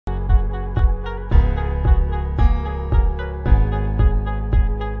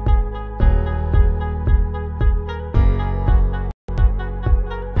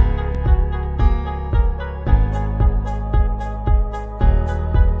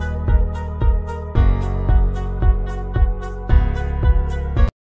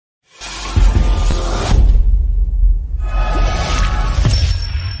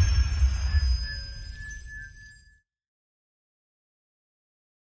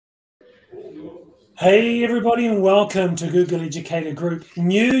Hey everybody, and welcome to Google Educator Group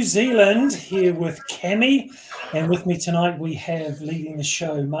New Zealand, here with Cami. And with me tonight we have leading the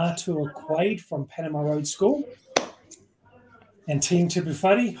show Matua Quaid from Panama Road School and Team Tipu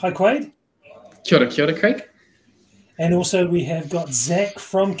Whare. Hi Quaid. Kia ora, Craig. And also we have got Zach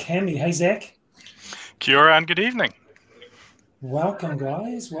from Cami. Hey Zach. Kia ora and good evening. Welcome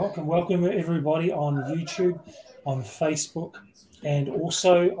guys, welcome everybody on YouTube, on Facebook, and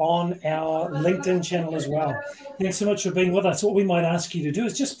also on our LinkedIn channel as well. Thanks so much for being with us. What we might ask you to do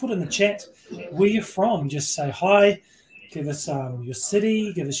is just put in the chat where you're from. Just say hi, give us your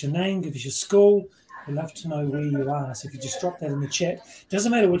city, give us your name, give us your school. We'd love to know where you are. So if you just drop that in the chat,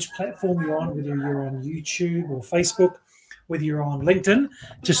 doesn't matter which platform you're on, whether you're on YouTube or Facebook, whether you're on LinkedIn,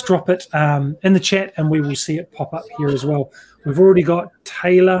 just drop it in the chat and we will see it pop up here as well. We've already got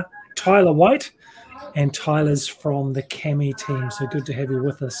Tyler White, and Tyler's from the Cami team. So good to have you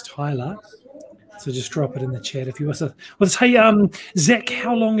with us, Tyler. So just drop it in the chat if you want to. Well, hey, Zach,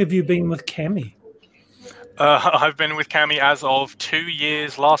 how long have you been with Cami? I've been with Cami as of 2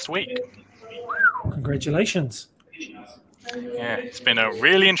 years last week. Congratulations. Yeah, it's been a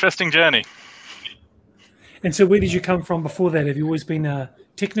really interesting journey. And so where did you come from before that? Have you always been a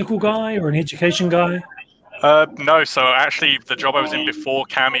technical guy or an education guy? No, so actually the job I was in before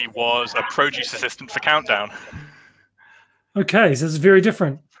Cami was a produce assistant for Countdown. Okay, so it's very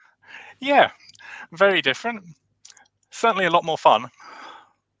different. Yeah, very different. Certainly a lot more fun.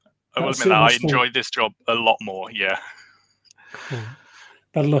 I will admit that I enjoyed this job a lot more, yeah. Cool.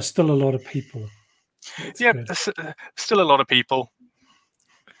 But still a lot of people. That's still a lot of people.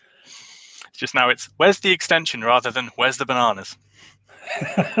 It's just now it's, where's the extension rather than where's the bananas?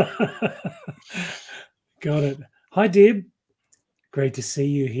 Got it. Hi, Deb. Great to see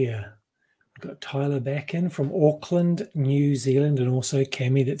you here. We've got Tyler back in from Auckland, New Zealand, and also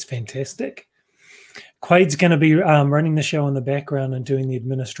Cami. That's fantastic. Quaid's going to be running the show in the background and doing the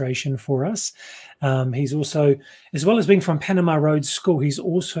administration for us. He's also, as well as being from Panama Road School, he's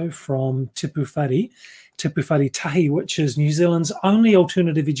also from Tipu Whare Tahi, which is New Zealand's only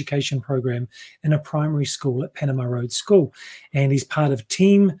alternative education program in a primary school at Panama Road School. And he's part of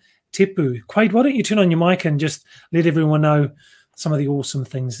Team Tipu. Quaid, why don't you turn on your mic and just let everyone know some of the awesome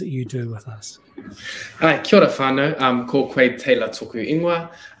things that you do with us. Kia ora whānau, ko Quaid Taylor tōku ingoa.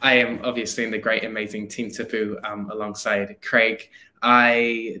 I am obviously in the great, amazing Team Tipu alongside Craig.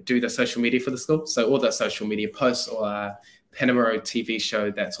 I do the social media for the school, so all the social media posts or Panama Road TV show,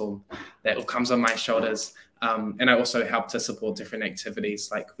 that all comes on my shoulders. And I also help to support different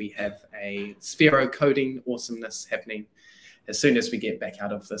activities, like we have a Sphero coding awesomeness happening as soon as we get back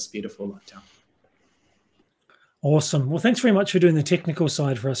out of this beautiful lockdown. Awesome. Well, thanks very much for doing the technical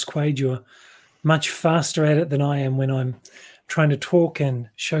side for us, Quaid. You're much faster at it than I am when I'm trying to talk and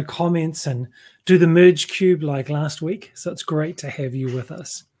show comments and do the merge cube like last week. So it's great to have you with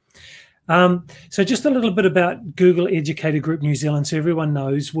us. So just a little bit about Google Educator Group New Zealand. So everyone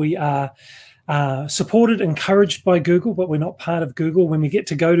knows we are supported, encouraged by Google, but we're not part of Google. When we get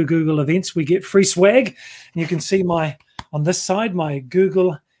to go to Google events, we get free swag. And you can see on this side, my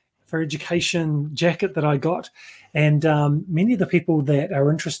Google for Education jacket that I got. And many of the people that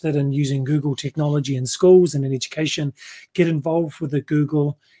are interested in using Google technology in schools and in education get involved with the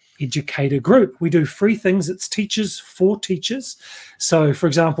Google Educator Group. We do free things. It's teachers for teachers. So, for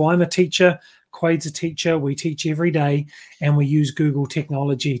example, I'm a teacher. Quaid's a teacher. We teach every day, and we use Google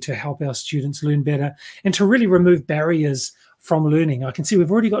technology to help our students learn better and to really remove barriers from learning. I can see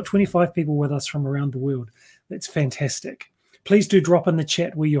we've already got 25 people with us from around the world. That's fantastic. Please do drop in the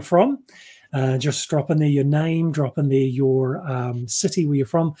chat where you're from. Just drop in there your name, drop in there your city where you're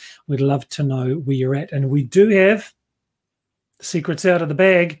from. We'd love to know where you're at. And we do have the secrets out of the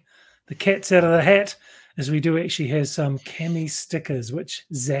bag, the cat's out of the hat, as we do actually have some Cami stickers, which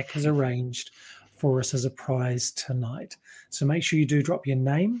Zach has arranged for us as a prize tonight. So make sure you do drop your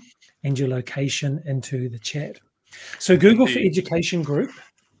name and your location into the chat. So Google for Education Group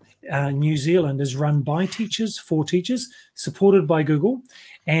New Zealand is run by teachers for teachers, supported by Google.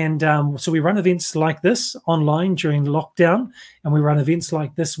 And so we run events like this online during lockdown, and we run events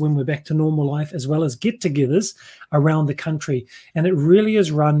like this when we're back to normal life, as well as get-togethers around the country. And it really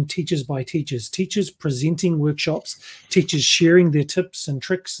is run teachers by teachers, teachers presenting workshops, teachers sharing their tips and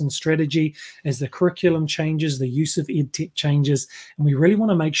tricks and strategy as the curriculum changes, the use of EdTech changes. And we really want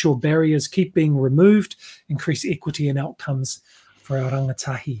to make sure barriers keep being removed, increase equity and outcomes for our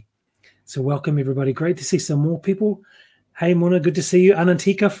rangatahi. So welcome, everybody. Great to see some more people. Hey, Mona, good to see you.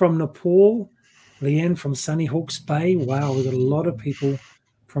 Anantika from Nepal. Leanne from Sunny Hawke's Bay. Wow, we've got a lot of people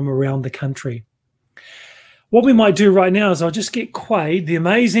from around the country. What we might do right now is I'll just get Quade, the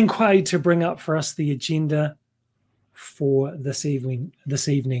amazing Quade, to bring up for us the agenda for this evening.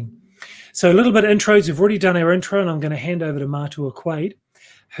 So a little bit of intros. We've already done our intro, and I'm going to hand over to Matua Quade,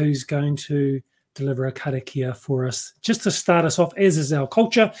 who's going to deliver a karakia for us, just to start us off, as is our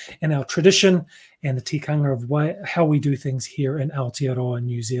culture and our tradition and the tikanga of how we do things here in Aotearoa,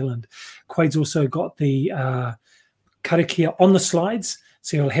 New Zealand. Quade's also got the karakia on the slides,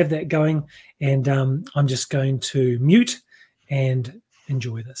 so you'll have that going, and I'm just going to mute and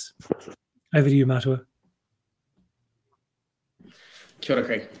enjoy this. Over to you, Matua. Kia ora,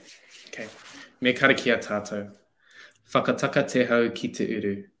 Craig. Okay. Me karakia tātou. Whakataka te hau ki te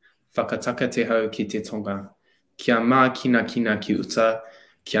uru. Whakataka te hau ki te tonga. Kia mā kina kina ki uta.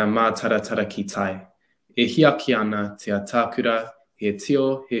 Kia mā taratara ki tai. E hiaki ana te atākura, he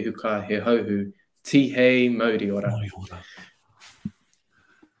tio, he huka, he hauhu, ti hei mauri ora.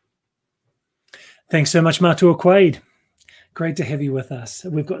 Thanks so much, Matua Quade. Great to have you with us.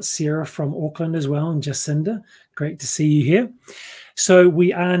 We've got Sarah from Auckland as well, and Jacinda. Great to see you here. So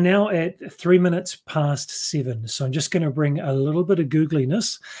we are now at 7:03. So I'm just going to bring a little bit of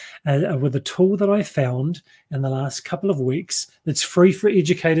googliness with a tool that I found in the last couple of weeks that's free for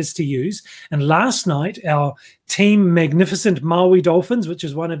educators to use. And last night, our team Magnificent Maui Dolphins, which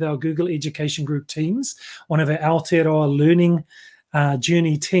is one of our Google Education Group teams, one of our Aotearoa Learning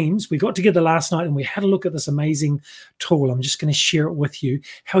Journey teams, we got together last night and we had a look at this amazing tool. I'm just going to share it with you,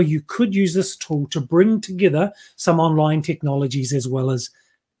 how you could use this tool to bring together some online technologies as well as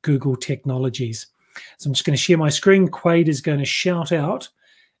Google technologies. So I'm just going to share my screen. Quade is going to shout out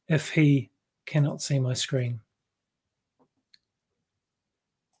if he cannot see my screen.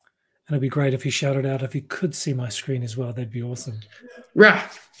 And it'd be great if he shouted out if he could see my screen as well. That'd be awesome. Right,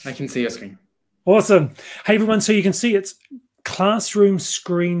 I can see your screen. Awesome. Hey, everyone, so you can see it's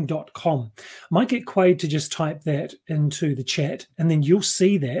classroomscreen.com. I might get Quade to just type that into the chat, and then you'll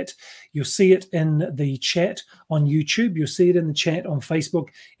see that. You'll see it in the chat on YouTube. You'll see it in the chat on Facebook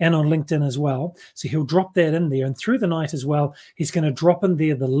and on LinkedIn as well. So he'll drop that in there. And through the night as well, he's going to drop in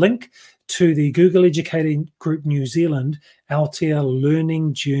there the link to the Google Educating Group New Zealand Aotea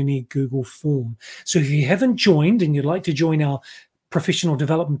Learning Journey Google form. So if you haven't joined and you'd like to join our professional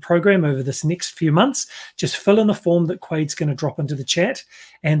development program over this next few months, just fill in the form that Quade's going to drop into the chat.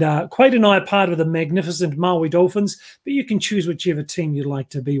 And Quade and I are part of the Magnificent Maui Dolphins, but you can choose whichever team you'd like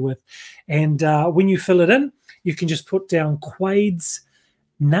to be with. And when you fill it in, you can just put down Quade's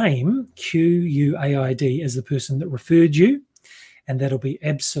name, Q-U-A-I-D, as the person that referred you, and that'll be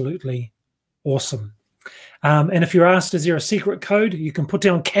absolutely awesome. And if you're asked, is there a secret code, you can put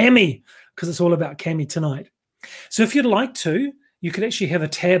down Cami, because it's all about Cami tonight. So if you'd like to, you could actually have a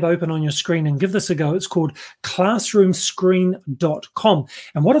tab open on your screen and give this a go. It's called classroomscreen.com.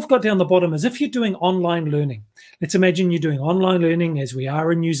 And what I've got down the bottom is if you're doing online learning, let's imagine you're doing online learning as we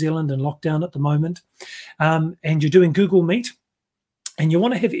are in New Zealand in lockdown at the moment, and you're doing Google Meet, and you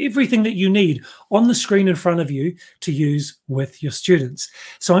want to have everything that you need on the screen in front of you to use with your students.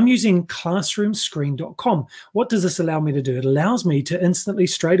 So I'm using classroomscreen.com. What does this allow me to do? It allows me to instantly,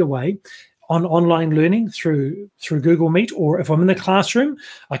 straight away, on online learning through Google Meet, or if I'm in the classroom,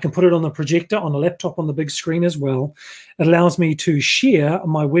 I can put it on the projector, on a laptop, on the big screen as well. It allows me to share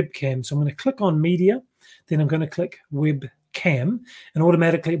my webcam. So I'm going to click on Media, then I'm going to click Webcam, and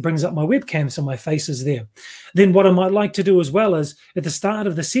automatically it brings up my webcam, so my face is there. Then what I might like to do as well is, at the start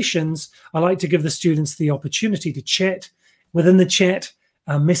of the sessions, I like to give the students the opportunity to chat within the chat,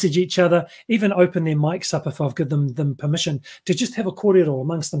 message each other, even open their mics up if I've given them permission to just have a kōrero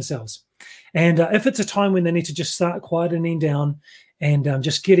amongst themselves. And if it's a time when they need to just start quietening down and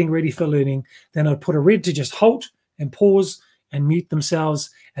just getting ready for learning, then I'd put a red to just halt and pause and mute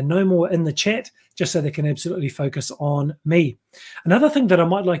themselves and no more in the chat, just so they can absolutely focus on me. Another thing that I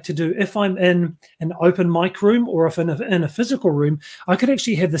might like to do, if I'm in an open mic room or if in a physical room, I could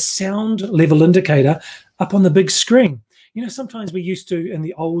actually have the sound level indicator up on the big screen. You know, sometimes we used to, in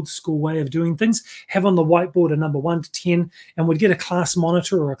the old school way of doing things, have on the whiteboard a number 1 to 10, and we'd get a class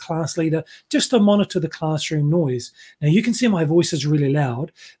monitor or a class leader just to monitor the classroom noise. Now, you can see my voice is really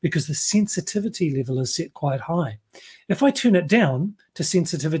loud because the sensitivity level is set quite high. If I turn it down to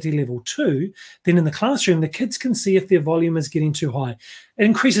sensitivity level 2, then in the classroom, the kids can see if their volume is getting too high. It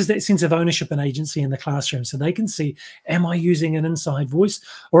increases that sense of ownership and agency in the classroom, so they can see, am I using an inside voice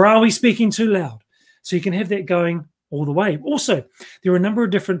or are we speaking too loud? So you can have that going all the way. Also, there are a number of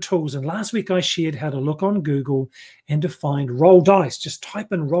different tools, and last week I shared how to look on Google and to find roll dice. Just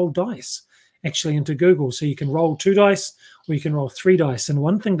type in roll dice actually into Google, so you can roll 2 dice or you can roll 3 dice. And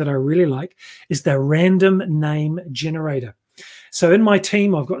one thing that I really like is the random name generator. So in my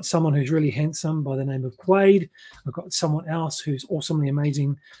team, I've got someone who's really handsome by the name of Quade. I've got someone else who's awesomely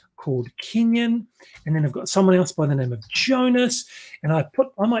amazing called Kenyon. And then I've got someone else by the name of Jonas. And I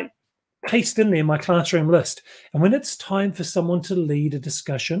might paste in there my classroom list. And when it's time for someone to lead a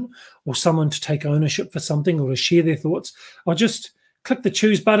discussion or someone to take ownership for something or to share their thoughts, I'll just click the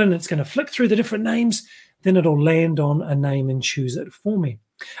choose button. It's going to flick through the different names. Then it'll land on a name and choose it for me.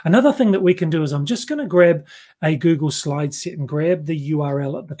 Another thing that we can do is I'm just going to grab a Google slide set and grab the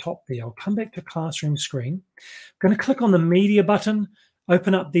URL at the top there. I'll come back to classroom screen. I'm going to click on the media button,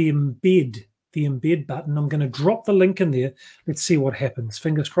 open up the embed button. I'm going to drop the link in there. Let's see what happens.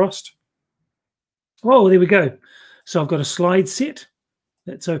 Fingers crossed. Oh, there we go. So I've got a slide set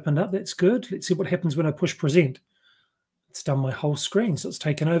that's opened up. That's good. Let's see what happens when I push present. It's done my whole screen, so it's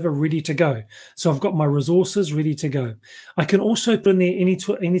taken over, ready to go. So I've got my resources ready to go. I can also put in there any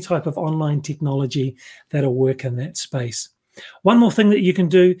type of online technology that'll work in that space. One more thing that you can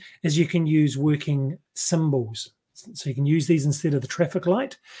do is you can use working symbols. So you can use these instead of the traffic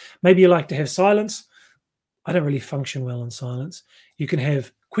light. Maybe you like to have silence. I don't really function well in silence. You can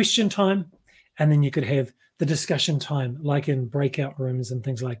have question time, and then you could have the discussion time, like in breakout rooms and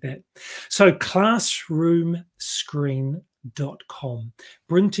things like that. So classroomscreen.com.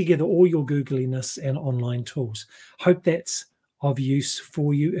 Bring together all your Googliness and online tools. Hope that's of use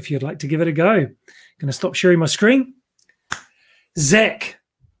for you if you'd like to give it a go. I'm going to stop sharing my screen. Zach,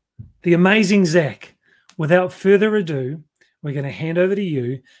 the amazing Zach, without further ado, we're going to hand over to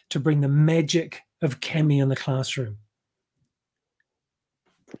you to bring the magic of Kami in the classroom.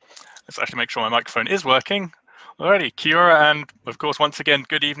 Let's actually make sure my microphone is working. Alrighty, kia ora, and of course, once again,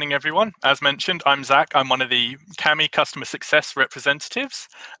 good evening, everyone. As mentioned, I'm Zach. I'm one of the Kami customer success representatives,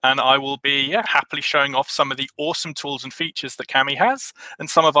 and I will be happily showing off some of the awesome tools and features that Kami has, and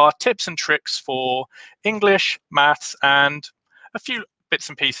some of our tips and tricks for English, maths, and a few bits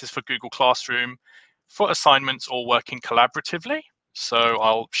and pieces for Google Classroom for assignments or working collaboratively. So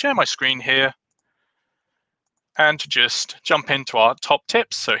I'll share my screen here and just jump into our top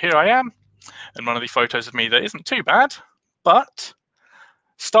tips. So here I am, and one of the photos of me that isn't too bad, but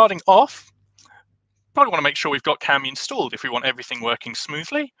starting off, probably want to make sure we've got Kami installed if we want everything working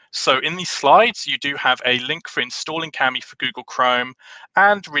smoothly. So in these slides, you do have a link for installing Kami for Google Chrome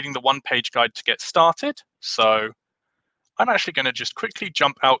and reading the one-page guide to get started. So I'm actually going to just quickly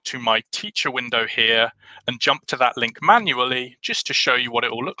jump out to my teacher window here and jump to that link manually just to show you what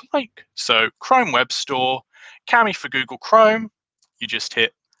it will look like. So Chrome Web Store, Kami for Google Chrome, you just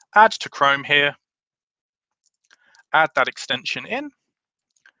hit add to Chrome here, add that extension in,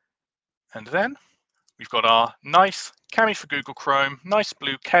 and then we've got our nice Kami for Google Chrome, nice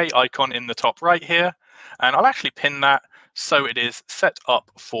blue K icon in the top right here, and I'll actually pin that so it is set up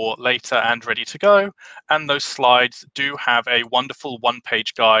for later and ready to go. And those slides do have a wonderful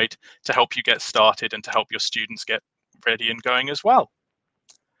one-page guide to help you get started and to help your students get ready and going as well.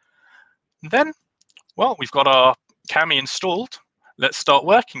 And then, well, we've got our Kami installed. Let's start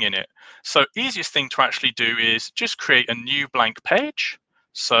working in it. So easiest thing to actually do is just create a new blank page.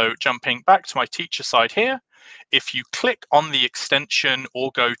 So jumping back to my teacher side here, if you click on the extension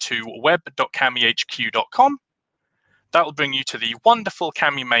or go to web.kamihq.com, that will bring you to the wonderful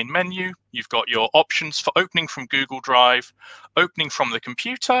Kami main menu. You've got your options for opening from Google Drive, opening from the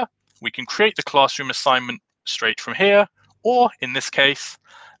computer. We can create the classroom assignment straight from here, or in this case,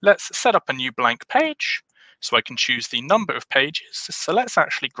 let's set up a new blank page. So I can choose the number of pages. So let's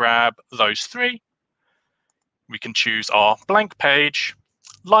actually grab those 3. We can choose our blank page,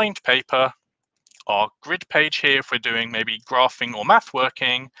 lined paper, our grid page here if we're doing maybe graphing or math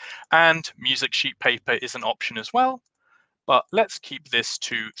working, and music sheet paper is an option as well. But let's keep this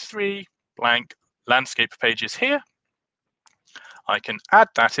to 3 blank landscape pages here. I can add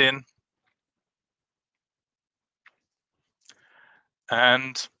that in.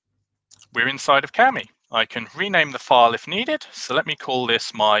 And we're inside of Kami. I can rename the file if needed. So let me call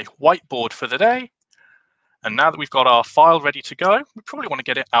this my whiteboard for the day. And now that we've got our file ready to go, we probably want to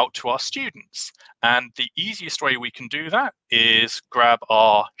get it out to our students. And the easiest way we can do that is grab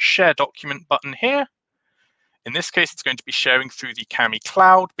our share document button here. In this case, it's going to be sharing through the Kami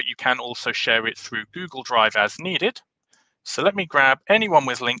cloud, but you can also share it through Google Drive as needed. So let me grab anyone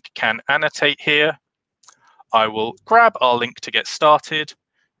with link can annotate here. I will grab our link to get started,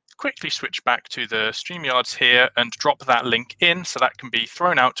 quickly switch back to the StreamYards here and drop that link in so that can be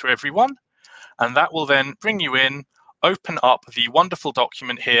thrown out to everyone. And that will then bring you in, open up the wonderful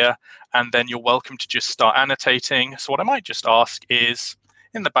document here, and then you're welcome to just start annotating. So what I might just ask is,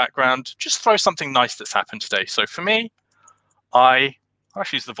 in the background, just throw something nice that's happened today. So for me, I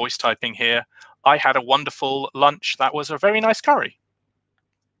actually use the voice typing here. I had a wonderful lunch that was a very nice curry.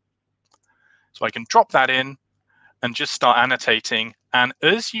 So I can drop that in and just start annotating. And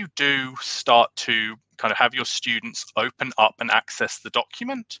as you do start to kind of have your students open up and access the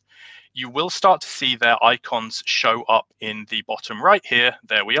document, you will start to see their icons show up in the bottom right here.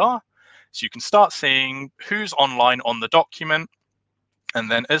 There we are. So you can start seeing who's online on the document. And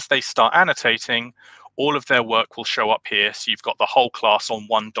then as they start annotating, all of their work will show up here. So you've got the whole class on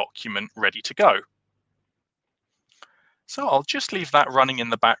one document ready to go. So I'll just leave that running in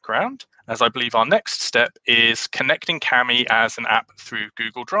the background, as I believe our next step is connecting Kami as an app through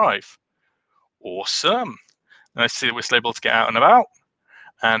Google Drive. Awesome. And I see that we're still able to get out and about.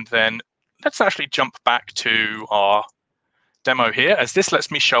 And then let's actually jump back to our demo here, as this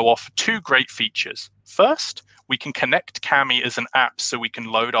lets me show off two great features. First, we can connect Kami as an app so we can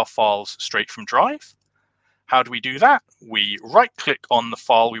load our files straight from Drive. How do we do that? We right-click on the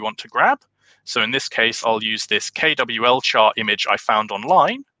file we want to grab. So in this case, I'll use this KWL chart image I found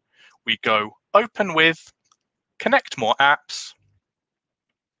online. We go Open With, Connect More Apps.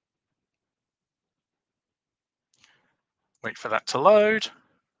 Wait for that to load.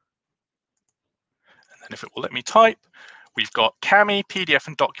 And then if it will let me type, we've got Kami, PDF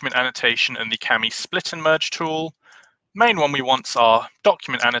and document annotation, and the Kami split and merge tool. Main one we want is our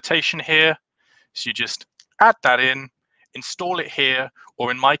document annotation here. So you just add that in, install it here, or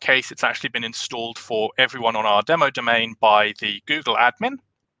in my case, it's actually been installed for everyone on our demo domain by the Google admin.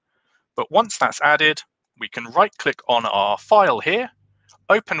 But once that's added, we can right-click on our file here,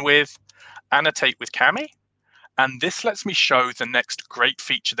 Open With, Annotate with Kami. And this lets me show the next great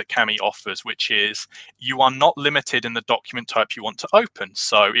feature that Kami offers, which is you are not limited in the document type you want to open.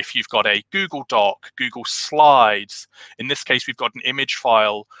 So if you've got a Google Doc, Google Slides, in this case, we've got an image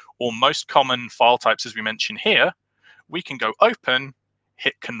file, or most common file types, as we mentioned here, we can go Open,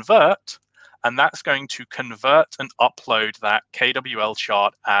 hit Convert, and that's going to convert and upload that KWL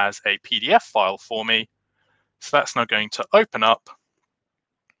chart as a PDF file for me. So that's now going to open up.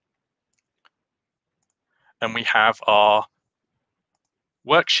 And we have our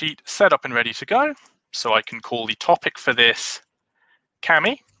worksheet set up and ready to go. So I can call the topic for this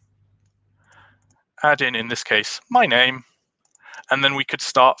Kami, add in this case, my name, and then we could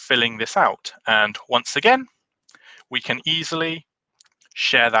start filling this out. And once again, we can easily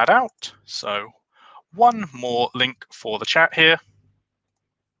share that out. So one more link for the chat here.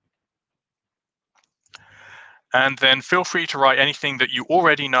 And then feel free to write anything that you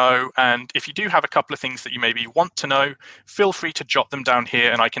already know. And if you do have a couple of things that you maybe want to know, feel free to jot them down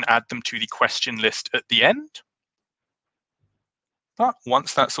here and I can add them to the question list at the end. But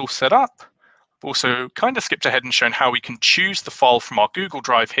once that's all set up, I've also kind of skipped ahead and shown how we can choose the file from our Google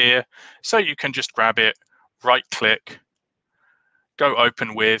Drive here. So you can just grab it, right click, go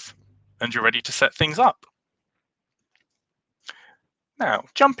Open With, and you're ready to set things up. Now,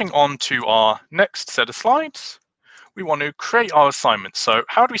 jumping on to our next set of slides, we want to create our assignment. So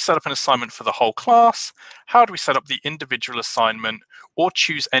how do we set up an assignment for the whole class? How do we set up the individual assignment or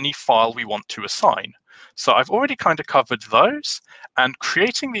choose any file we want to assign? So I've already kind of covered those, and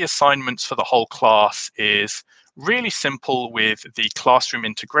creating the assignments for the whole class is really simple with the classroom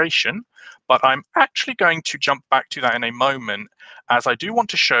integration, but I'm actually going to jump back to that in a moment, as I do want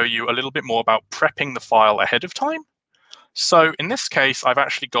to show you a little bit more about prepping the file ahead of time. So in this case, I've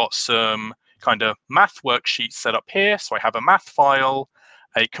actually got some kind of math worksheets set up here. So I have a math file,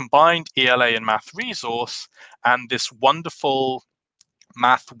 a combined ELA and math resource, and this wonderful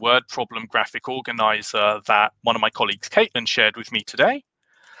math word problem graphic organizer that one of my colleagues, Caitlin, shared with me today.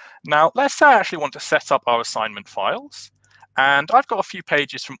 Now, let's say I actually want to set up our assignment files, and I've got a few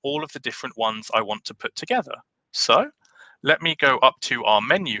pages from all of the different ones I want to put together. So let me go up to our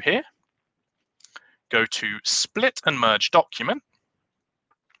menu here, go to Split and Merge Document,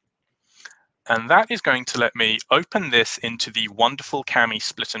 and that is going to let me open this into the wonderful Kami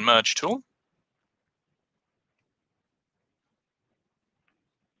Split and Merge tool.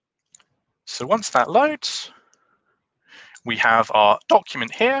 So once that loads, we have our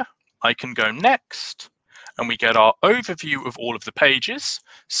document here. I can go next, and we get our overview of all of the pages.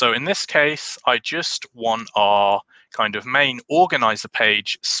 So in this case, I just want our kind of main organizer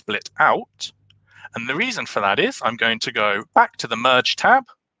page split out. And the reason for that is I'm going to go back to the Merge tab,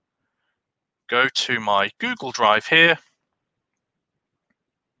 go to my Google Drive here,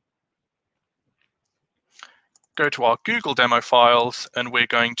 go to our Google demo files, and we're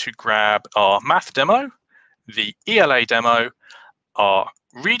going to grab our math demo, the ELA demo, our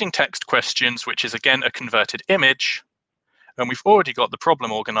reading text questions, which is again a converted image, and we've already got the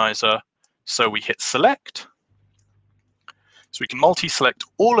problem organizer, so we hit select. So we can multi-select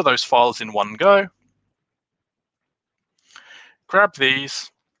all of those files in one go. Grab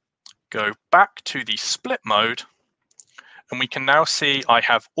these, go back to the split mode, and we can now see I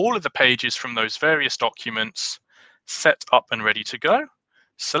have all of the pages from those various documents set up and ready to go.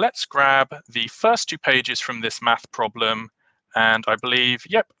 So let's grab the first 2 pages from this math problem, and I believe,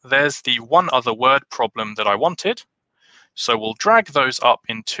 yep, there's the one other word problem that I wanted. So we'll drag those up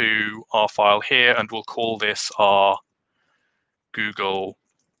into our file here, and we'll call this our Google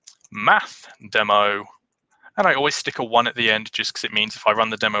Math demo. And I always stick a 1 at the end just because it means if I run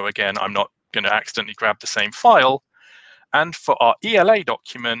the demo again, I'm not going to accidentally grab the same file. And for our ELA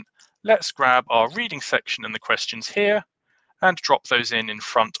document, let's grab our reading section and the questions here and drop those in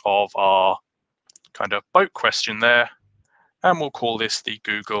front of our kind of boat question there. And we'll call this the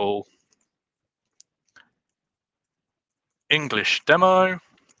Google English demo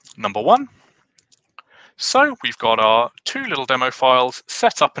number 1. So we've got our 2 little demo files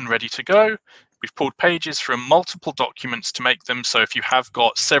set up and ready to go. We've pulled pages from multiple documents to make them so if you have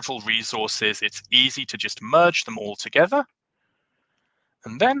got several resources, it's easy to just merge them all together.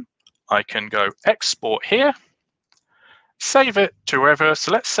 And then I can go export here, save it to wherever.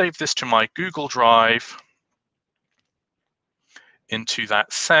 So let's save this to my Google Drive into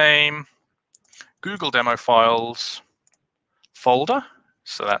that same Google Demo Files folder.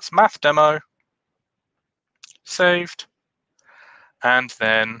 So that's Math Demo, saved, and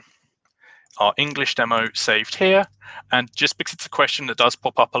then our English demo saved here. And just because it's a question that does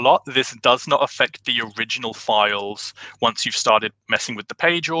pop up a lot, this does not affect the original files once you've started messing with the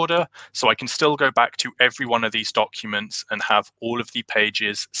page order. So I can still go back to every one of these documents and have all of the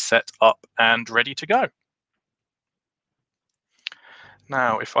pages set up and ready to go.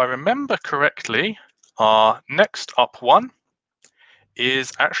 Now, if I remember correctly, our next up one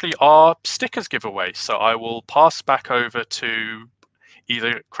is actually our stickers giveaway. So I will pass back over to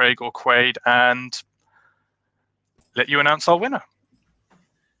either Craig or Quade and let you announce our winner.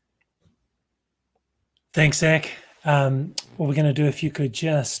 Thanks, Zach. What we're going to do, if you could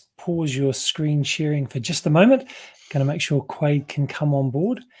just pause your screen sharing for just a moment, going to make sure Quade can come on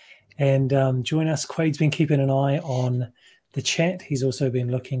board and join us. Quade's been keeping an eye on the chat. He's also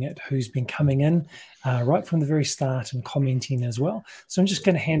been looking at who's been coming in right from the very start and commenting as well. So I'm just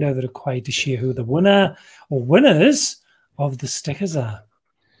going to hand over to Quade to share who the winner or winners of the stickers are.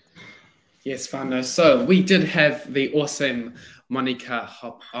 Yes, Fano. So we did have the awesome Monica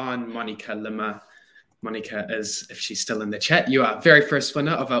hop on, Monica Lima. Monica is, if she's still in the chat, you are very first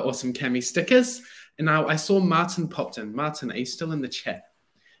winner of our awesome Cami stickers. And now I saw Martin popped in. Martin, are you still in the chat?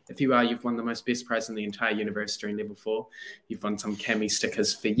 If you are, you've won the most best prize in the entire universe during level 4. You've won some Cami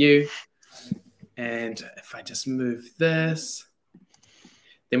stickers for you. And if I just move this,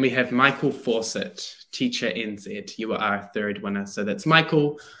 then we have Michael Fawcett, Teacher NZ. You are our third winner. So that's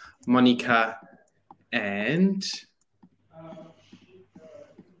Michael, Monica, and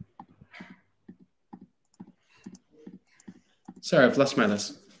sorry, I've lost my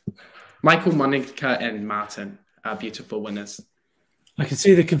list. Michael, Monica, and Martin are beautiful winners. I can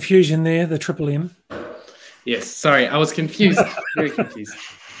see the confusion there, the triple M. Yes, sorry, I was confused. Very confused.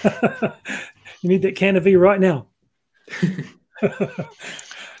 You need that can of V right now.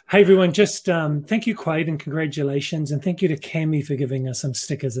 Hey, everyone, just thank you, Quade, and congratulations. And thank you to Cami for giving us some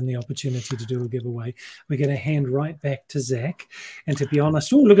stickers and the opportunity to do a giveaway. We're going to hand right back to Zach. And to be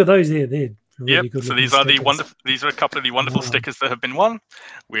honest, oh, look at those there. They're really good. So these are the wonderful. These are a couple of the wonderful stickers that have been won,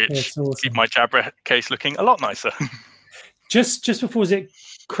 which awesome. Keep my Jabra case looking a lot nicer. Just before Zach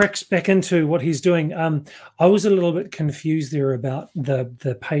cracks back into what he's doing, I was a little bit confused there about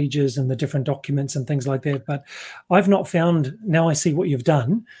the pages and the different documents and things like that. But I've not found, now I see what you've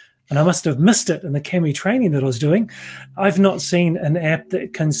done, and I must have missed it in the Cami training that I was doing. I've not seen an app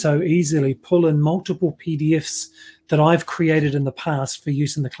that can so easily pull in multiple PDFs that I've created in the past for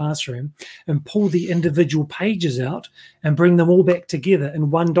use in the classroom and pull the individual pages out and bring them all back together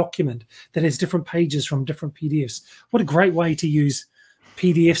in one document that has different pages from different PDFs. What a great way to use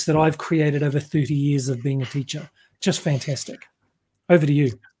PDFs that I've created over 30 years of being a teacher. Just fantastic. Over to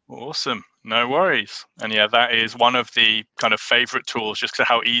you. Awesome. No worries. And yeah, that is one of the kind of favorite tools, just because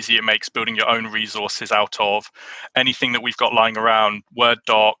how easy it makes building your own resources out of anything that we've got lying around, Word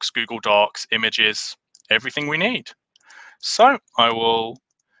docs, Google Docs, images, everything we need. So I will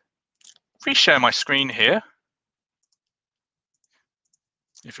reshare my screen here.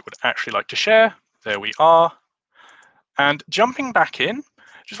 If it would actually like to share, there we are. And jumping back in,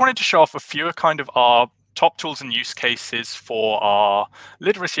 just wanted to show off a few kind of our top tools and use cases for our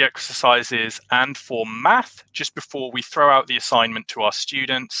literacy exercises and for math, just before we throw out the assignment to our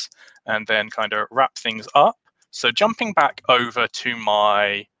students and then kind of wrap things up. So jumping back over to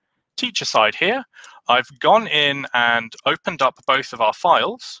my teacher side here, I've gone in and opened up both of our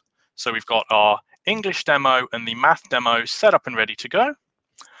files. So we've got our English demo and the math demo set up and ready to go.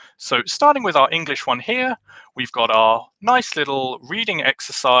 So starting with our English one here, we've got our nice little reading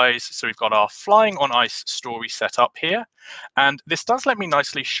exercise. So we've got our flying on ice story set up here. And this does let me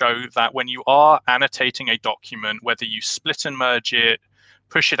nicely show that when you are annotating a document, whether you split and merge it,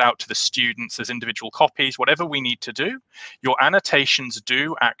 push it out to the students as individual copies, whatever we need to do, your annotations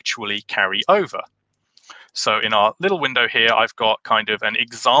do actually carry over. So in our little window here, I've got kind of an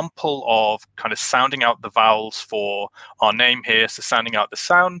example of kind of sounding out the vowels for our name here. So sounding out the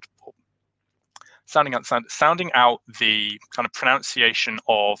sound, sounding out the kind of pronunciation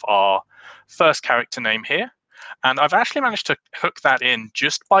of our first character name here. And I've actually managed to hook that in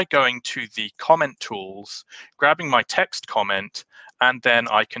just by going to the comment tools, grabbing my text comment, and then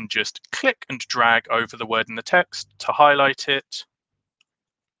I can just click and drag over the word in the text to highlight it.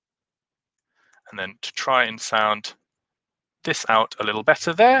 And then to try and sound this out a little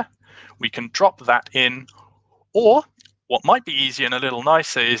better there, we can drop that in. Or what might be easier and a little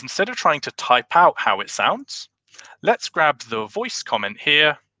nicer is instead of trying to type out how it sounds, let's grab the voice comment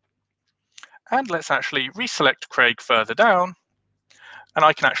here and let's actually reselect Craig further down. And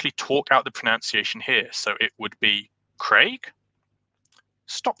I can actually talk out the pronunciation here. So it would be Craig.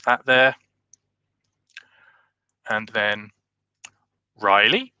 Stop that there. And then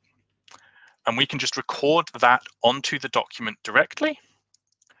Riley. And we can just record that onto the document directly.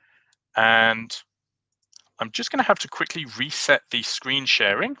 And I'm just going to have to quickly reset the screen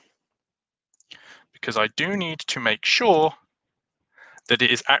sharing because I do need to make sure that it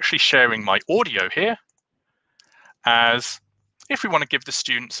is actually sharing my audio here, as if we want to give the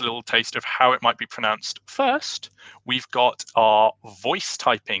students a little taste of how it might be pronounced first, we've got our voice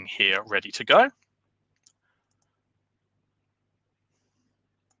typing here ready to go.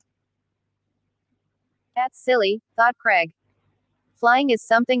 That's silly, thought Craig. Flying is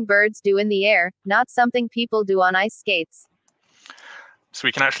something birds do in the air, not something people do on ice skates. So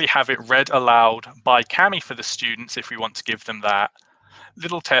we can actually have it read aloud by Cami for the students if we want to give them that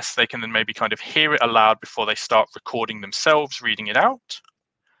little test. They can then maybe kind of hear it aloud before they start recording themselves, reading it out.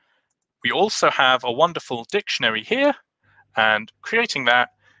 We also have a wonderful dictionary here, and creating that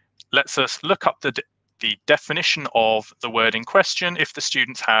lets us look up the definition of the word in question if the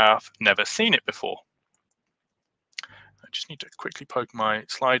students have never seen it before. I just need to quickly poke my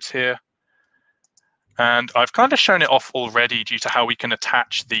slides here. And I've kind of shown it off already due to how we can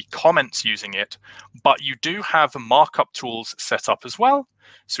attach the comments using it, but you do have markup tools set up as well.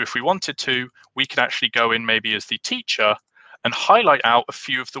 So if we wanted to, we could actually go in maybe as the teacher and highlight out a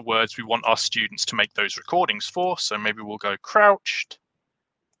few of the words we want our students to make those recordings for. So maybe we'll go crouched,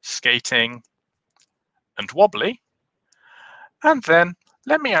 skating, and wobbly. And then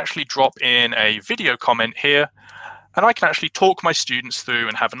let me actually drop in a video comment here. And I can actually talk my students through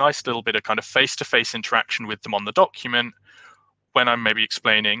and have a nice little bit of kind of face-to-face interaction with them on the document when I'm maybe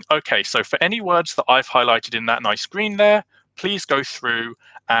explaining, okay, so for any words that I've highlighted in that nice green there, please go through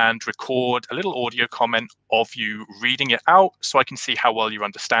and record a little audio comment of you reading it out so I can see how well you're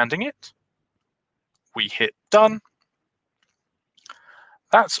understanding it. We hit done.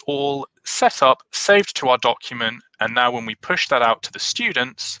 That's all set up, saved to our document. And now when we push that out to the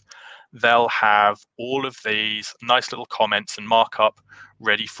students, they'll have all of these nice little comments and markup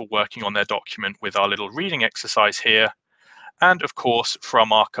ready for working on their document with our little reading exercise here. And of course, for our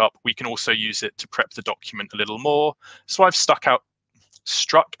markup, we can also use it to prep the document a little more. So I've struck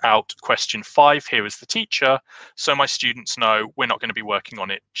out question 5 here as the teacher, so my students know we're not going to be working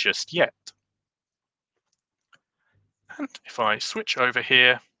on it just yet. And if I switch over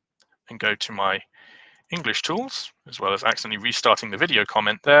here and go to my English tools, as well as accidentally restarting the video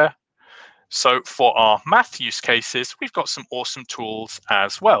comment there, so for our math use cases, we've got some awesome tools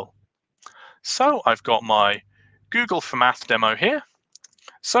as well. So I've got my Google for Math demo here.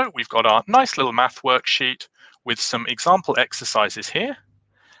 So we've got our nice little math worksheet with some example exercises here.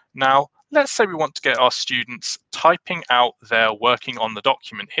 Now, let's say we want to get our students typing out their working on the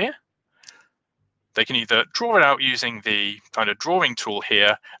document here. They can either draw it out using the kind of drawing tool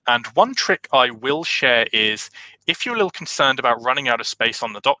here. And one trick I will share is if you're a little concerned about running out of space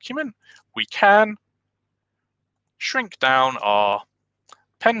on the document, we can shrink down our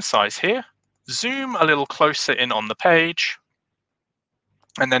pen size here, zoom a little closer in on the page,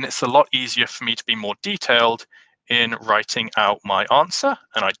 and then it's a lot easier for me to be more detailed in writing out my answer.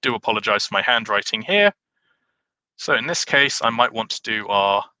 And I do apologize for my handwriting here. So in this case, I might want to do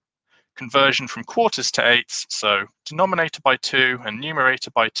our conversion from quarters to eighths. So denominator by 2 and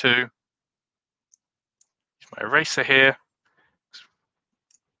numerator by 2. my eraser here.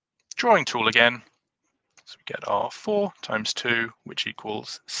 Drawing tool again. So we get our 4 times 2, which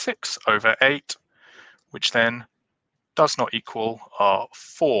equals 6 over 8, which then does not equal our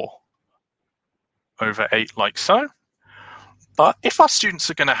 4 over 8 like so. But if our students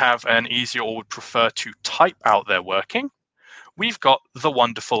are going to have an easier or would prefer to type out their working, we've got the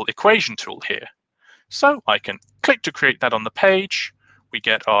wonderful equation tool here. So I can click to create that on the page. We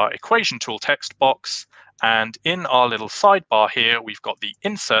get our equation tool text box. And in our little sidebar here, we've got the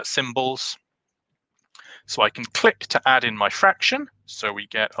insert symbols. So I can click to add in my fraction. So we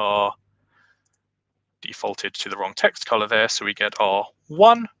get our defaulted to the wrong text color there. So we get our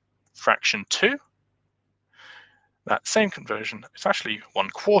 1 fraction 2. That same conversion, it's actually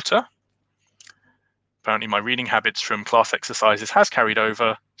 1/4. Apparently my reading habits from class exercises has carried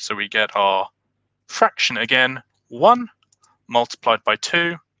over. So we get our fraction again, 1 multiplied by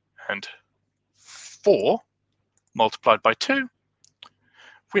 2 and 4 multiplied by 2,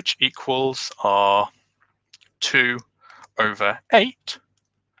 which equals our 2 over 8.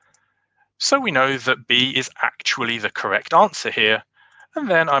 So we know that B is actually the correct answer here. And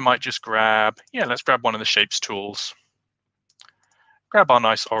then I might just grab, let's grab one of the shapes tools, grab our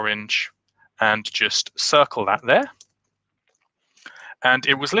nice orange, and just circle that there. And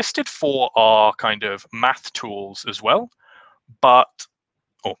it was listed for our kind of math tools as well, but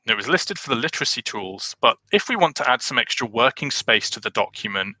it was listed for the literacy tools. But if we want to add some extra working space to the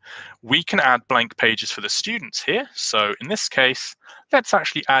document, we can add blank pages for the students here. So in this case, let's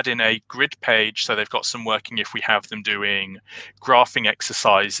actually add in a grid page so they've got some working if we have them doing graphing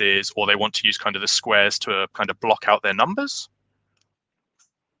exercises or they want to use kind of the squares to kind of block out their numbers.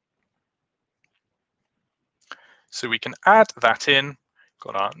 So we can add that in.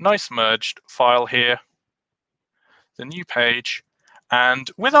 Got our nice merged file here, the new page.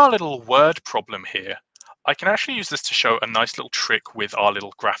 And with our little word problem here, I can actually use this to show a nice little trick with our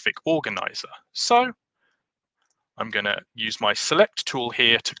little graphic organizer. So I'm going to use my select tool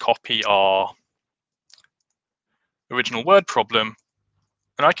here to copy our original word problem.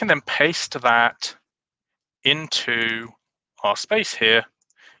 And I can then paste that into our space here,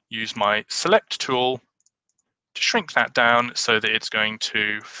 use my select tool to shrink that down so that it's going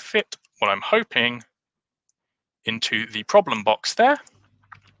to fit what I'm hoping into the problem box there.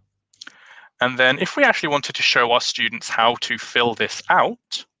 And then if we actually wanted to show our students how to fill this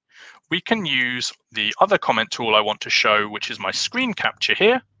out, we can use the other comment tool I want to show, which is my screen capture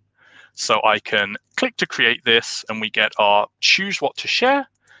here. So I can click to create this and we get our choose what to share.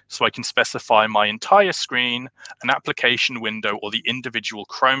 So I can specify my entire screen, an application window, or the individual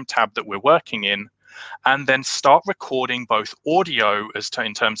Chrome tab that we're working in, and then start recording both audio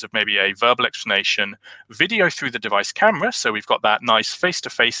in terms of maybe a verbal explanation, video through the device camera. So we've got that nice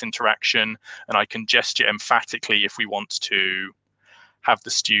face-to-face interaction, and I can gesture emphatically if we want to have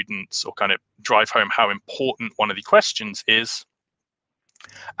the students or kind of drive home how important one of the questions is.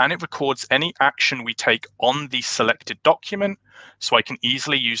 And it records any action we take on the selected document. So I can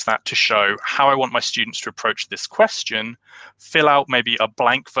easily use that to show how I want my students to approach this question, fill out maybe a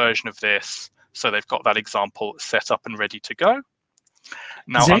blank version of this, so they've got that example set up and ready to go.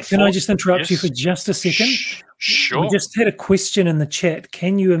 Now, Zach, can I just interrupt you for just a second? Sure. We just had a question in the chat.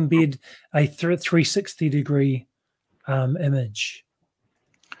 Can you embed a 360-degree image?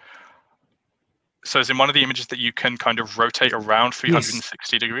 So is in one of the images that you can kind of rotate around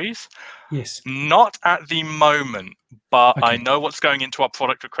 360 degrees? Yes. Not at the moment, but Okay. I know what's going into our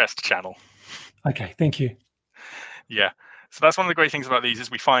product request channel. Okay, thank you. Yeah. So that's one of the great things about these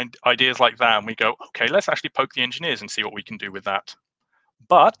is we find ideas like that and we go, okay, let's actually poke the engineers and see what we can do with that.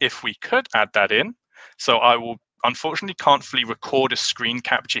 But if we could add that in, so I will unfortunately can't fully record a screen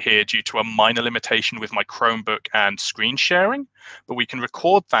capture here due to a minor limitation with my Chromebook and screen sharing, but we can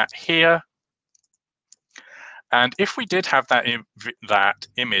record that here. And if we did have that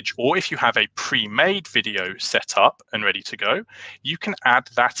image, or if you have a pre-made video set up and ready to go, you can add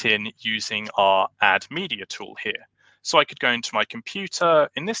that in using our Add Media tool here. So I could go into my computer.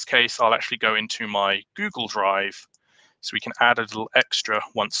 In this case, I'll actually go into my Google Drive. So we can add a little extra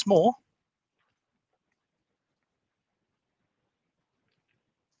once more.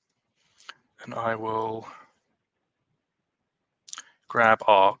 And I will grab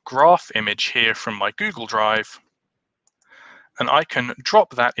our graph image here from my Google Drive. And I can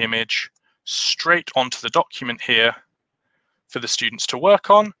drop that image straight onto the document here for the students to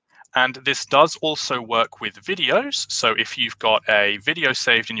work on. And this does also work with videos. So if you've got a video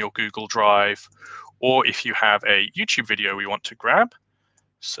saved in your Google Drive, or if you have a YouTube video we want to grab.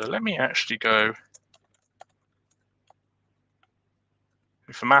 So let me actually go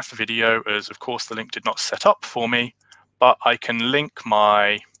for math video, as of course the link did not set up for me, but I can link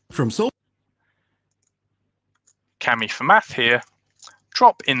my Kami for Math here,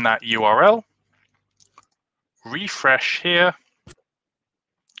 drop in that URL, refresh here,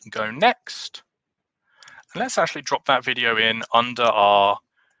 go next, and let's actually drop that video in under our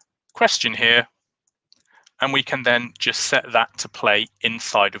question here, and we can then just set that to play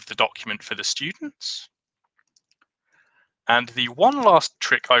inside of the document for the students. And the one last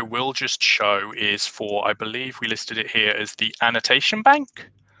trick I will just show is for, I believe we listed it here as the annotation bank.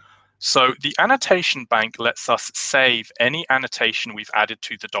 So the annotation bank lets us save any annotation we've added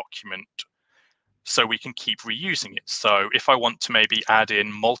to the document so we can keep reusing it. So if I want to maybe add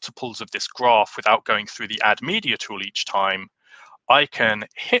in multiples of this graph without going through the add media tool each time, I can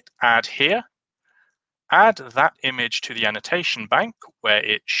hit add here, add that image to the annotation bank where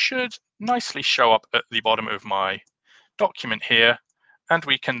it should nicely show up at the bottom of my document here, and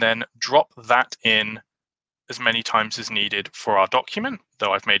we can then drop that in as many times as needed for our document,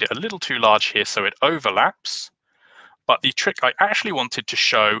 though I've made it a little too large here so it overlaps. But the trick I actually wanted to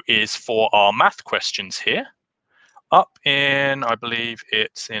show is for our math questions here. Up in, I believe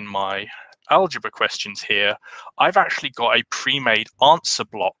it's in my algebra questions here, I've actually got a pre-made answer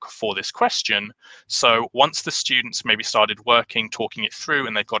block for this question. So once the students maybe started working, talking it through,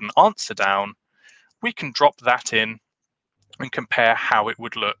 and they've got an answer down, we can drop that in and compare how it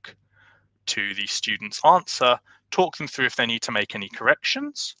would look to the student's answer, talk them through if they need to make any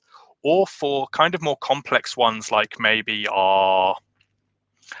corrections, or for kind of more complex ones like maybe our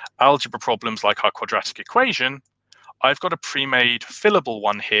algebra problems like our quadratic equation, I've got a pre-made fillable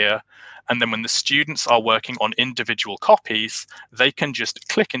one here, and then when the students are working on individual copies, they can just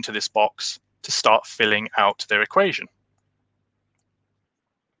click into this box to start filling out their equation.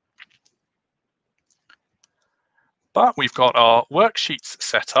 But we've got our worksheets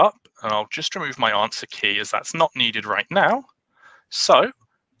set up, and I'll just remove my answer key as that's not needed right now. So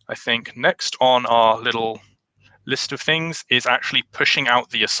I think next on our little list of things is actually pushing out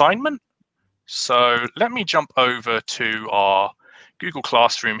the assignment. So let me jump over to our Google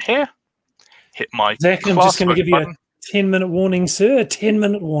Classroom here, hit my Zach, I'm just going to give you button. a 10-minute warning, sir, a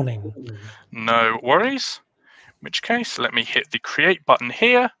 10-minute warning. No worries. In which case, let me hit the create button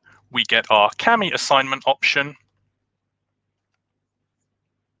here. We get our Kami assignment option.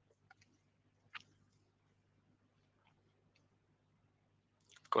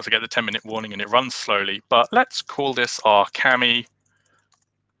 Of course, I get the 10-minute warning and it runs slowly, but let's call this our Kami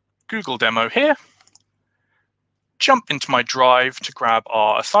Google demo here. Jump into my drive to grab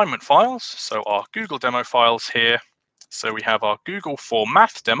our assignment files. So our Google demo files here. So we have our Google for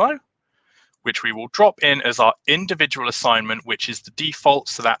Math demo, which we will drop in as our individual assignment, which is the default.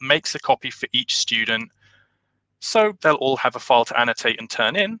 So that makes a copy for each student. So they'll all have a file to annotate and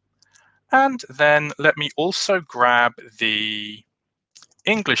turn in. And then let me also grab the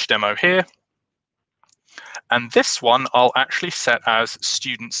English demo here. And this one I'll actually set as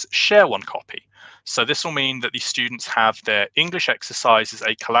students share one copy. So this will mean that the students have their English exercise as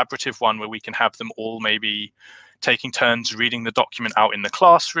a collaborative one where we can have them all maybe taking turns reading the document out in the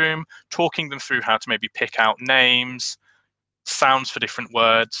classroom, talking them through how to maybe pick out names, sounds for different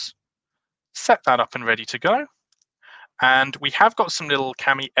words. Set that up and ready to go. And we have got some little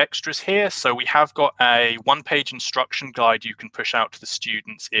Kami extras here. So we have got a one-page instruction guide you can push out to the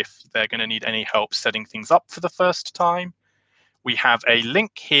students if they're going to need any help setting things up for the first time. We have a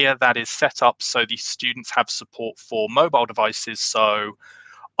link here that is set up so the students have support for mobile devices, so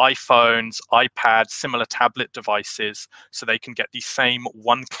iPhones, iPads, similar tablet devices, so they can get the same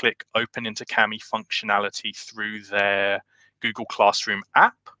one-click open into Kami functionality through their Google Classroom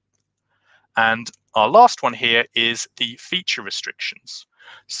app. And our last one here is the feature restrictions.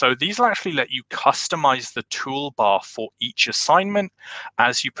 So these will actually let you customize the toolbar for each assignment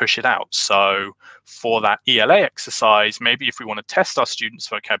as you push it out. So for that ELA exercise, maybe if we want to test our students'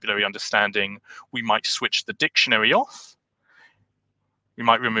 vocabulary understanding, we might switch the dictionary off. We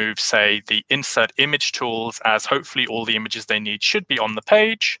might remove, say, the insert image tools, as hopefully all the images they need should be on the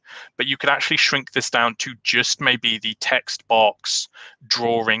page, but you could actually shrink this down to just maybe the text box,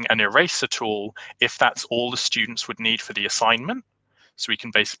 drawing, and eraser tool if that's all the students would need for the assignment. So we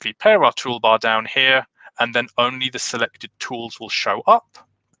can basically pair our toolbar down here, and then only the selected tools will show up.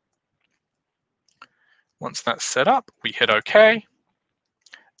 Once that's set up, we hit OK.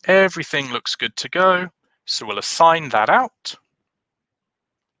 Everything looks good to go, so we'll assign that out.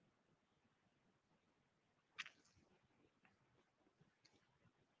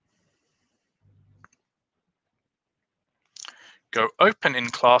 Go open in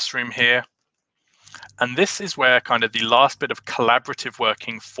Classroom here, And this is where kind of the last bit of collaborative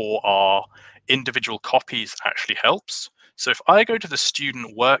working for our individual copies actually helps. So if I go to the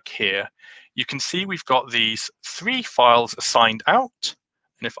student work here, you can see we've got these 3 files assigned out.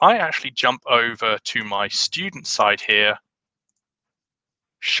 And if I actually jump over to my student side here,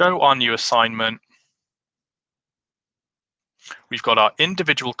 show our new assignment, we've got our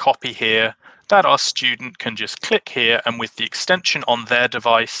individual copy here that our student can just click here, and with the extension on their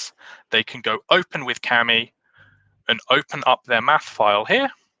device, they can go open with Kami and open up their math file here.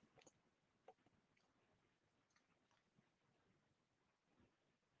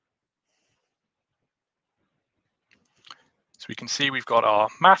 So we can see we've got our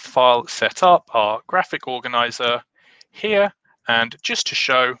math file set up, our graphic organizer here, and just to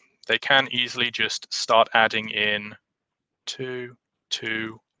show, they can easily just start adding in 2,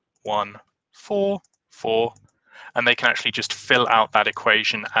 2, 1, 4, 4, and they can actually just fill out that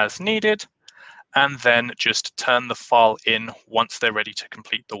equation as needed, and then just turn the file in once they're ready to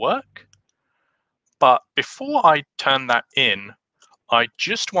complete the work. But before I turn that in, I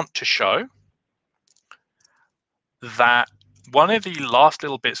just want to show that one of the last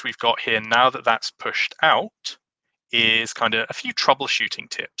little bits we've got here, now that that's pushed out, is kind of a few troubleshooting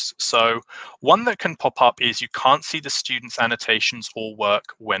tips. So one that can pop up is you can't see the student's annotations or work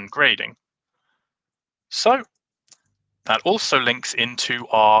when grading. So that also links into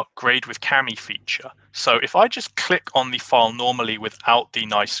our Grade with Kami feature. So if I just click on the file normally without the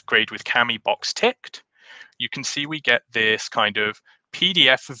nice Grade with Kami box ticked, you can see we get this kind of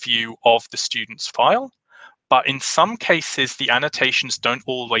PDF view of the student's file. But in some cases, the annotations don't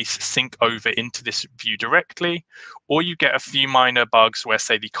always sync over into this view directly, or you get a few minor bugs where,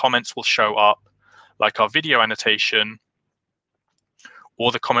 say, the comments will show up, like our video annotation,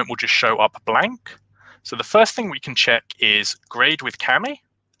 or the comment will just show up blank. So the first thing we can check is Grade with Kami.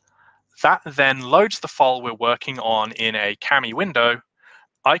 That then loads the file we're working on in a Kami window.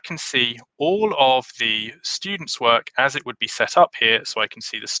 I can see all of the student's work as it would be set up here, so I can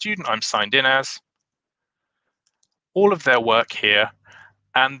see the student I'm signed in as, all of their work here,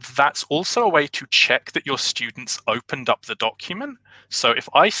 and that's also a way to check that your students opened up the document. So if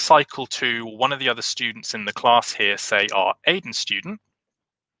I cycle to one of the other students in the class here, say our Aiden student,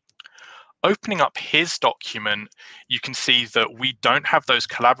 opening up his document, you can see that we don't have those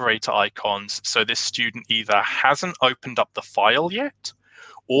collaborator icons. So this student either hasn't opened up the file yet,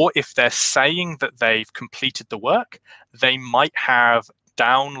 or if they're saying that they've completed the work, they might have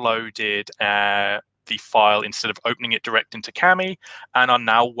downloaded the file instead of opening it direct into Kami and are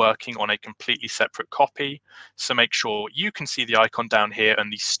now working on a completely separate copy. So make sure you can see the icon down here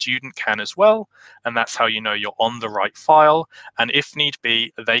and the student can as well. And that's how you know you're on the right file. And if need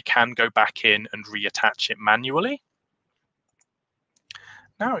be, they can go back in and reattach it manually.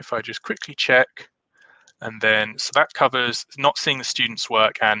 Now, if I just quickly check, and then, so that covers not seeing the student's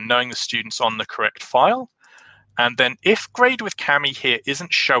work and knowing the student's on the correct file. And then if Grade with Kami here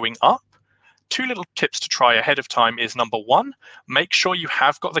isn't showing up, 2 little tips to try ahead of time is number 1, make sure you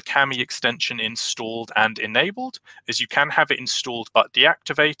have got the Kami extension installed and enabled, as you can have it installed but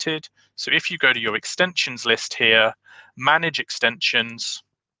deactivated. So if you go to your extensions list here, manage extensions,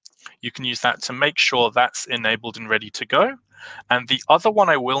 you can use that to make sure that's enabled and ready to go. And the other one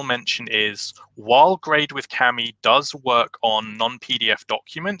I will mention is, while Grade with Kami does work on non-PDF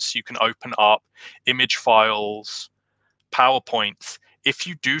documents, you can open up image files, PowerPoints. If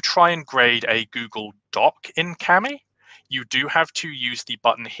you do try and grade a Google Doc in Kami, you do have to use the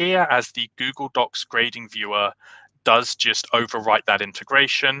button here, as the Google Docs grading viewer does just overwrite that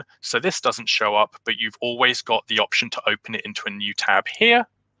integration. So this doesn't show up, but you've always got the option to open it into a new tab here.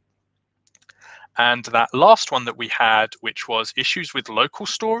 And that last one that we had, which was issues with local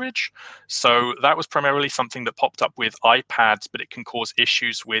storage. So that was primarily something that popped up with iPads, but it can cause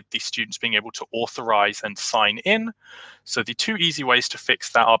issues with the students being able to authorize and sign in. So the 2 easy ways to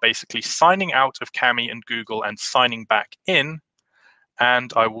fix that are basically signing out of Kami and Google and signing back in.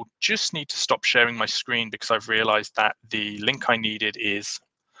 And I will just need to stop sharing my screen because I've realized that the link I needed is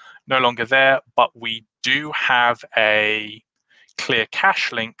no longer there, but we do have a clear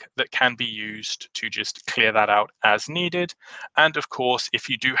cache link that can be used to just clear that out as needed. And of course, if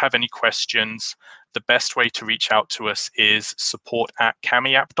you do have any questions, the best way to reach out to us is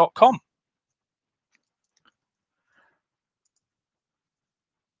support@kamiapp.com.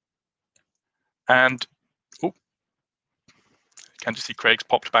 And you can just see Craig's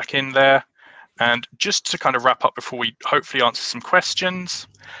popped back in there. And just to kind of wrap up before we hopefully answer some questions,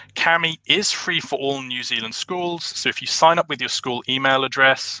 Kami is free for all New Zealand schools. So if you sign up with your school email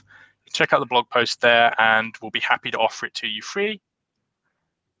address, check out the blog post there and we'll be happy to offer it to you free.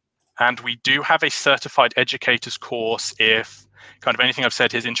 And we do have a certified educators course if kind of anything I've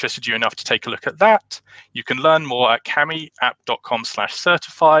said has interested you enough to take a look at that. You can learn more at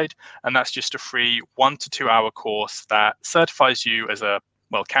kamiapp.com/certified, and that's just a free 1 to 2 hour course that certifies you as a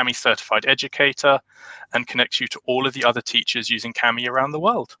Kami certified educator and connects you to all of the other teachers using Kami around the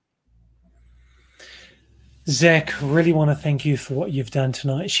world. Zach, really want to thank you for what you've done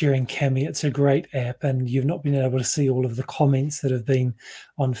tonight, sharing Kami. It's a great app, and you've not been able to see all of the comments that have been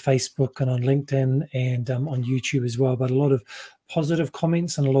on Facebook and on LinkedIn and on YouTube as well, but a lot of positive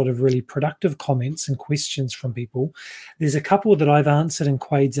comments and a lot of really productive comments and questions from people. There's a couple that I've answered and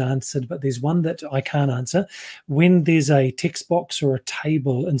Quade's answered, but there's one that I can't answer. When there's a text box or a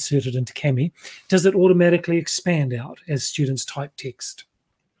table inserted into Kami, does it automatically expand out as students type text?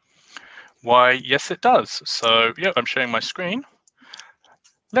 Why, yes, it does. So, yeah, I'm showing my screen.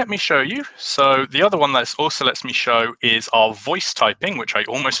 Let me show you. So the other one that also lets me show is our voice typing, which I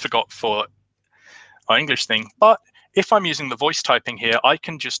almost forgot for our English thing. But if I'm using the voice typing here, I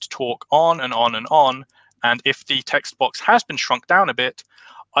can just talk on and on and on. And if the text box has been shrunk down a bit,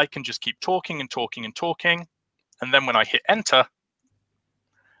 I can just keep talking and talking and talking. And then when I hit enter,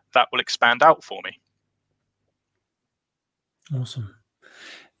 that will expand out for me. Awesome.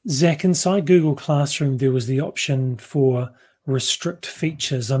 Zach, inside Google Classroom, there was the option for restrict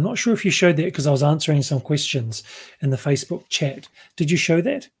features. I'm not sure if you showed that because I was answering some questions in the Facebook chat. Did you show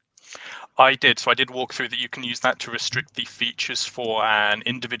that? I did. So I did walk through that you can use that to restrict the features for an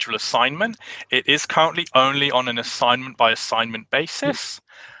individual assignment. It is currently only on an assignment by assignment basis.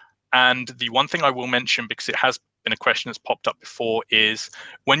 And the one thing I will mention, because it has been a question that's popped up before, is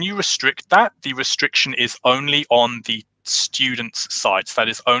when you restrict that, the restriction is only on the students' side. So that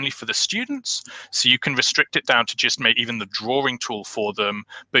is only for the students. So you can restrict it down to just make even the drawing tool for them,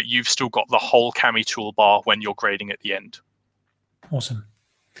 but you've still got the whole Kami toolbar when you're grading at the end. Awesome.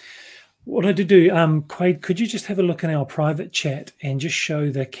 What I did do, Quade, could you just have a look in our private chat and just show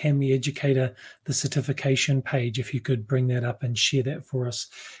the Kami Educator, the certification page, if you could bring that up and share that for us.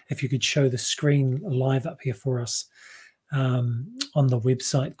 If you could show the screen live up here for us on the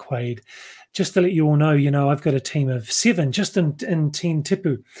website, Quade. Just to let you all know, I've got a team of 7 just in Team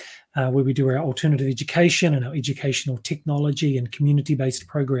Tipu, where we do our alternative education and our educational technology and community-based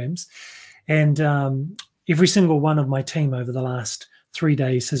programs. And every single one of my team over the last 3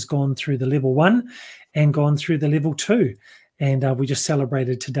 days has gone through the level 1 and gone through the level 2. And we just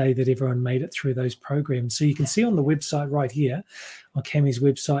celebrated today that everyone made it through those programs. So you can see on the website right here, on Kami's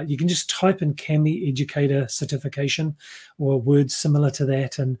website, you can just type in Kami Educator Certification or words similar to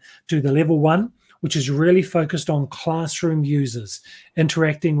that and do the level 1, which is really focused on classroom users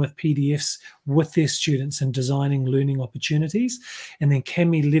interacting with PDFs with their students and designing learning opportunities. And then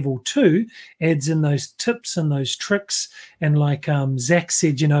Kami level 2 adds in those tips and those tricks. And like Zach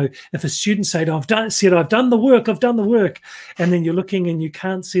said, if a student said, I've done the work, and then you're looking and you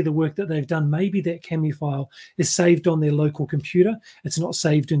can't see the work that they've done, maybe that Kami file is saved on their local computer. It's not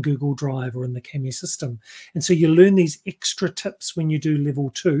saved in Google Drive or in the Kami system. And so you learn these extra tips when you do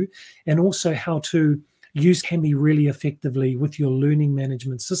level 2, and also how to use Kami really effectively with your learning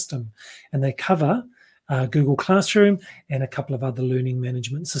management system. And they cover Google Classroom and a couple of other learning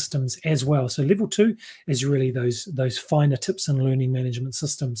management systems as well. So level 2 is really those finer tips and learning management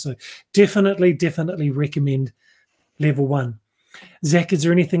systems. So definitely recommend level 1. Zach, is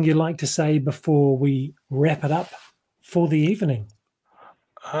there anything you'd like to say before we wrap it up for the evening?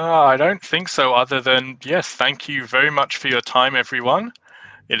 I don't think so, other than, yes, thank you very much for your time, everyone.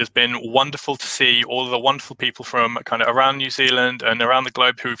 It has been wonderful to see all the wonderful people from kind of around New Zealand and around the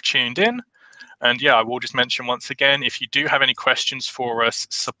globe who've tuned in. And yeah, I will just mention once again, if you do have any questions for us,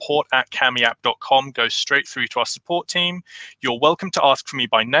 support@kamiapp.com goes straight through to our support team. You're welcome to ask for me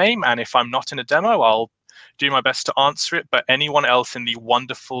by name, and if I'm not in a demo, I'll do my best to answer it. But anyone else in the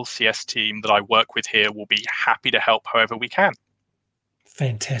wonderful CS team that I work with here will be happy to help however we can.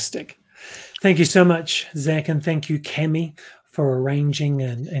 Fantastic. Thank you so much, Zach, and thank you, Kami, for arranging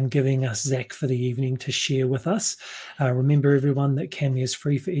and giving us Zach for the evening to share with us. Remember, everyone, that Kami is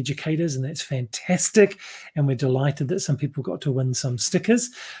free for educators, and that's fantastic. And we're delighted that some people got to win some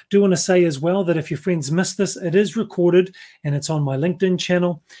stickers. Do want to say as well that if your friends missed this, it is recorded and it's on my LinkedIn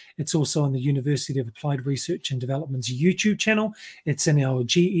channel. It's also on the University of Applied Research and Development's YouTube channel. It's in our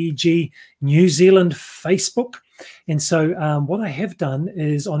GEG New Zealand Facebook. And so what I have done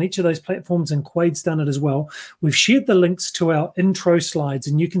is on each of those platforms, and Quade's done it as well, we've shared the links to our intro slides,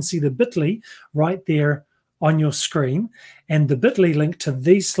 and you can see the bit.ly right there on your screen, and the bit.ly link to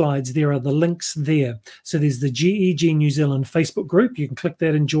these slides, there are the links there. So there's the GEG New Zealand Facebook group. You can click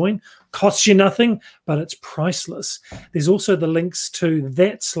that and join. Costs you nothing, but it's priceless. There's also the links to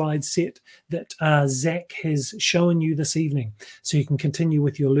that slide set that Zach has shown you this evening. So you can continue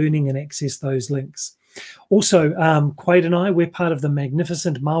with your learning and access those links. Also, Quaid and I, we're part of the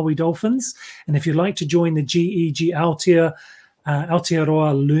magnificent Maui Dolphins. And if you'd like to join the GEG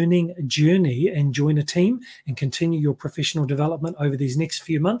Aotearoa learning journey and join a team and continue your professional development over these next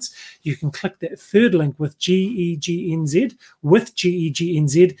few months, you can click that third link with GEGNZ,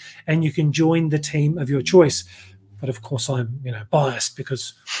 and you can join the team of your choice. But of course, I'm biased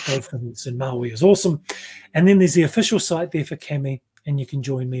because Dolphins in Maui is awesome. And then there's the official site there for Cami, and you can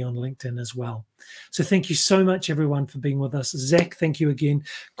join me on LinkedIn as well. So thank you so much, everyone, for being with us. Zach, thank you again.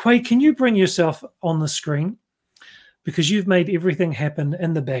 Quaid, can you bring yourself on the screen? Because you've made everything happen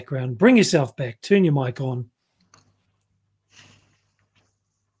in the background. Bring yourself back. Turn your mic on.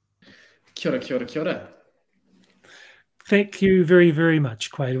 Kia ora, kia ora, kia ora. Thank you very, very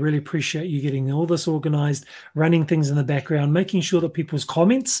much, Quaid. I really appreciate you getting all this organized, running things in the background, making sure that people's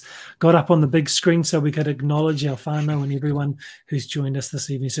comments got up on the big screen so we could acknowledge our whānau and everyone who's joined us this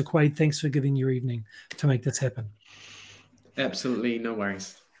evening. So, Quaid, thanks for giving your evening to make this happen. Absolutely, no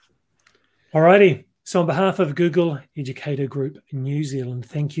worries. All righty. So on behalf of Google Educator Group New Zealand,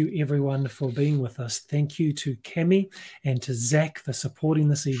 thank you everyone for being with us. Thank you to Cami and to Zach for supporting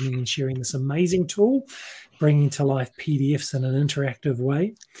this evening and sharing this amazing tool, bringing to life PDFs in an interactive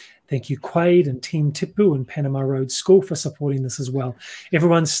way. Thank you, Quaid and Team Tipu and Panama Road School for supporting this as well.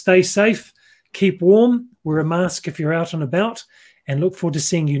 Everyone stay safe, keep warm, wear a mask if you're out and about, and look forward to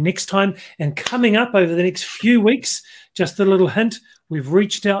seeing you next time. And coming up over the next few weeks, just a little hint, we've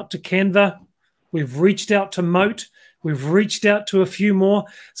reached out to Canva. We've reached out to Moat. We've reached out to a few more.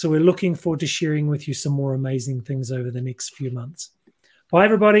 So we're looking forward to sharing with you some more amazing things over the next few months. Bye,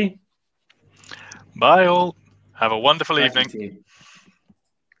 everybody. Bye, all. Have a wonderful evening.